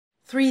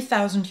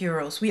3,000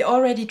 euros. We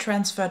already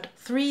transferred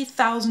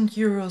 3,000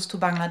 euros to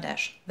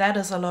Bangladesh. That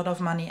is a lot of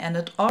money, and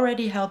it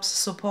already helps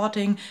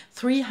supporting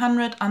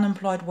 300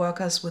 unemployed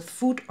workers with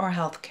food or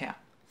healthcare.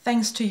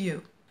 Thanks to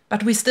you.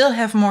 But we still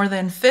have more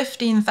than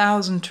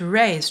 15,000 to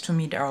raise to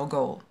meet our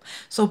goal.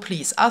 So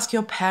please ask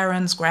your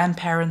parents,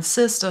 grandparents,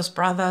 sisters,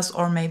 brothers,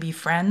 or maybe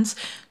friends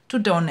to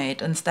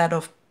donate instead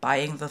of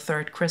buying the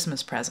third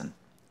Christmas present.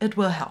 It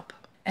will help.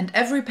 And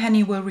every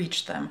penny will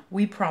reach them,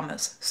 we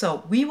promise.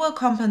 So we will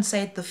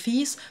compensate the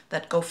fees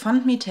that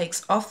GoFundMe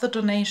takes off the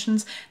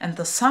donations, and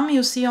the sum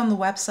you see on the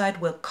website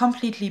will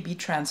completely be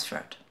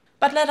transferred.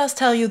 But let us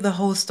tell you the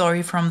whole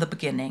story from the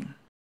beginning.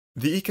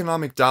 The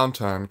economic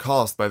downturn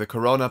caused by the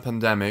corona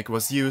pandemic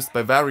was used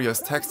by various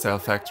textile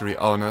factory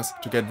owners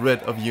to get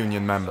rid of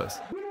union members.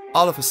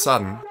 All of a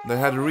sudden, they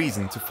had a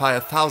reason to fire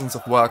thousands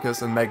of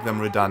workers and make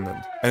them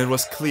redundant. And it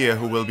was clear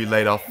who will be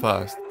laid off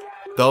first.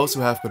 Those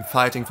who have been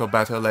fighting for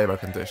better labor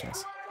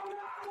conditions.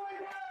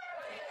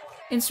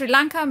 In Sri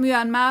Lanka,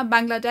 Myanmar,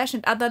 Bangladesh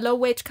and other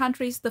low-wage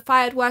countries, the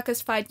fired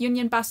workers fight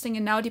union busting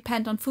and now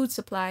depend on food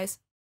supplies.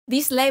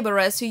 These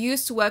laborers who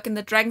used to work in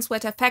the dragon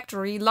sweater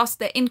factory lost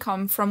their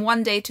income from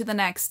one day to the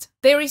next.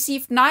 They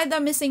received neither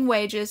missing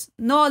wages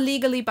nor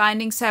legally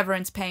binding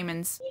severance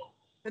payments.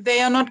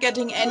 They are not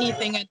getting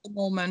anything at the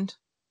moment.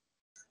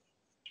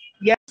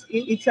 Yes,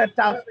 it's a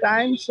tough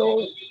time,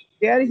 so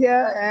they are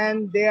here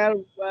and they are.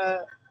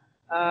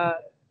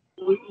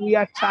 We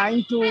are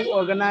trying to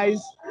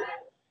organize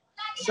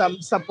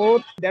some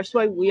support. That's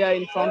why we are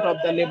in front of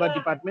the Labour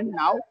Department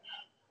now.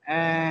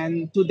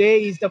 And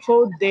today is the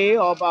fourth day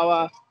of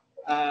our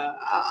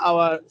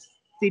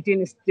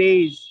sit-in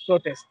stage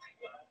protest.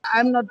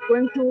 I'm not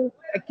going to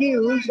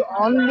accuse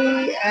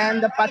only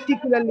and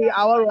particularly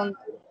our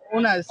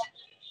owners.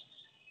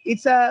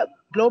 It's a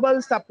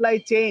global supply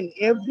chain.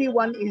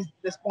 Everyone is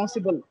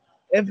responsible.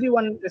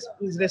 Everyone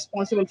is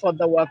responsible for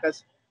the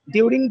workers.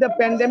 During the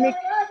pandemic,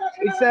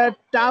 it's a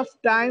tough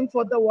time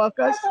for the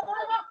workers.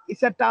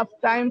 It's a tough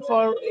time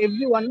for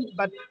everyone,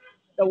 but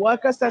the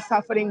workers are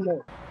suffering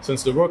more.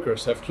 Since the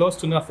workers have close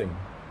to nothing,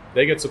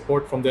 they get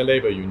support from their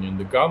labor union,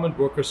 the Garment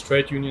Workers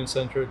Trade Union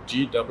Center,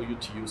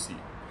 GWTUC.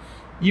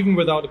 Even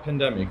without a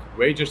pandemic,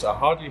 wages are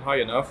hardly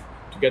high enough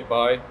to get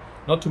by,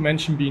 not to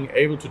mention being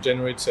able to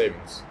generate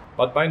savings.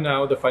 But by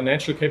now, the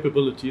financial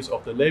capabilities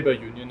of the labor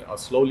union are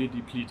slowly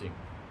depleting.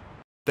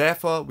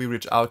 Therefore, we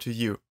reach out to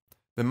you.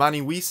 The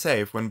money we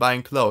save when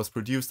buying clothes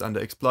produced under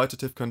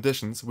exploitative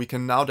conditions, we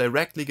can now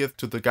directly give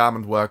to the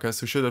garment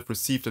workers who should have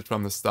received it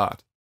from the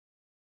start.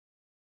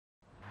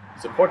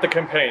 Support the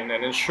campaign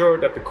and ensure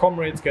that the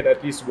comrades get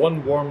at least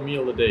one warm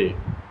meal a day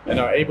and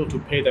are able to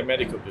pay their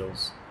medical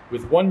bills.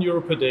 With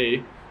 €1 per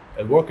day,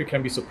 a worker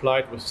can be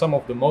supplied with some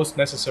of the most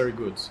necessary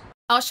goods.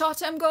 Our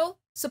short-term goal?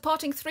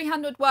 Supporting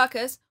 300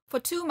 workers for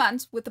 2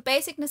 months with the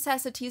basic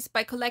necessities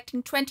by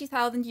collecting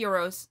 20,000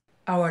 euros.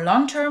 Our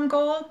long-term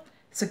goal?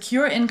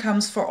 Secure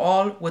incomes for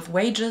all with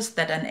wages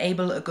that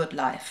enable a good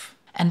life.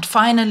 And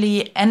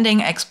finally,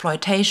 ending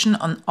exploitation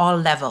on all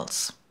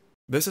levels.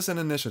 This is an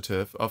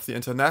initiative of the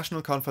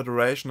International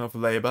Confederation of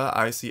Labour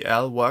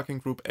ICL Working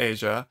Group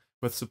Asia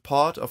with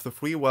support of the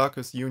Free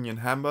Workers Union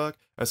Hamburg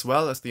as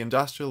well as the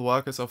Industrial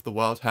Workers of the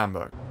World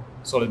Hamburg.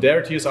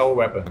 Solidarity is our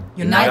weapon.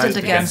 United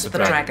against the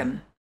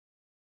dragon.